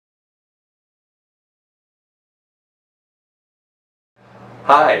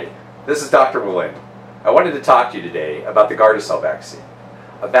Hi, this is Dr. Wolynn. I wanted to talk to you today about the Gardasil vaccine,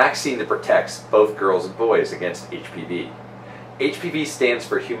 a vaccine that protects both girls and boys against HPV. HPV stands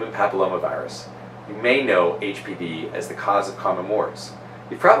for human papillomavirus. You may know HPV as the cause of common warts.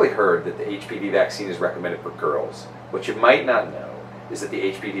 You've probably heard that the HPV vaccine is recommended for girls. What you might not know is that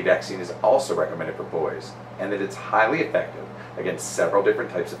the HPV vaccine is also recommended for boys, and that it's highly effective against several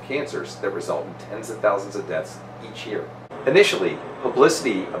different types of cancers that result in tens of thousands of deaths each year. Initially,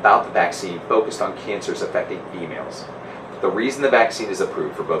 publicity about the vaccine focused on cancers affecting females. The reason the vaccine is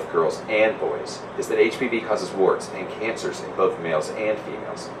approved for both girls and boys is that HPV causes warts and cancers in both males and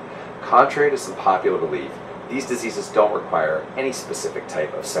females. Contrary to some popular belief, these diseases don't require any specific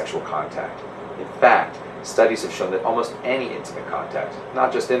type of sexual contact. In fact, studies have shown that almost any intimate contact,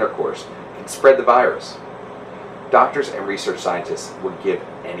 not just intercourse, can spread the virus. Doctors and research scientists would give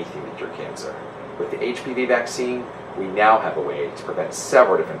anything to cure cancer. With the HPV vaccine, we now have a way to prevent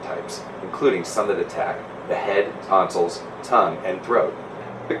several different types, including some that attack the head, tonsils, tongue, and throat.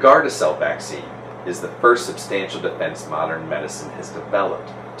 The Gardasil vaccine is the first substantial defense modern medicine has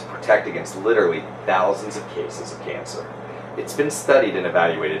developed to protect against literally thousands of cases of cancer. It's been studied and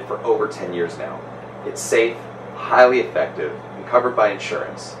evaluated for over 10 years now. It's safe, highly effective, and covered by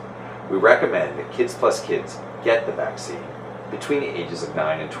insurance. We recommend that Kids Plus Kids get the vaccine between the ages of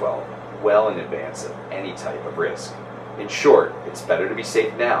 9 and 12, well in advance of any type of risk. In short, it's better to be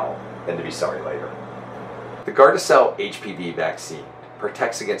safe now than to be sorry later. The Gardasil HPV vaccine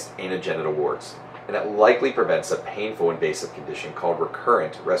protects against anogenital warts, and it likely prevents a painful invasive condition called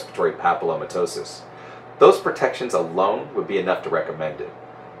recurrent respiratory papillomatosis. Those protections alone would be enough to recommend it.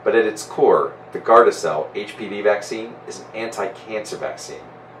 But at its core, the Gardasil HPV vaccine is an anti-cancer vaccine.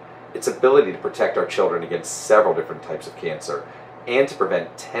 Its ability to protect our children against several different types of cancer and to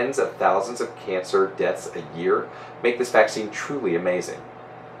prevent tens of thousands of cancer deaths a year make this vaccine truly amazing.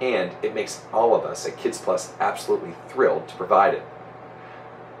 And it makes all of us at Kids Plus absolutely thrilled to provide it.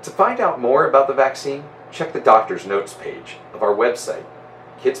 To find out more about the vaccine, check the doctor's notes page of our website,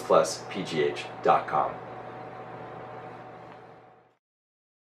 kidspluspgh.com.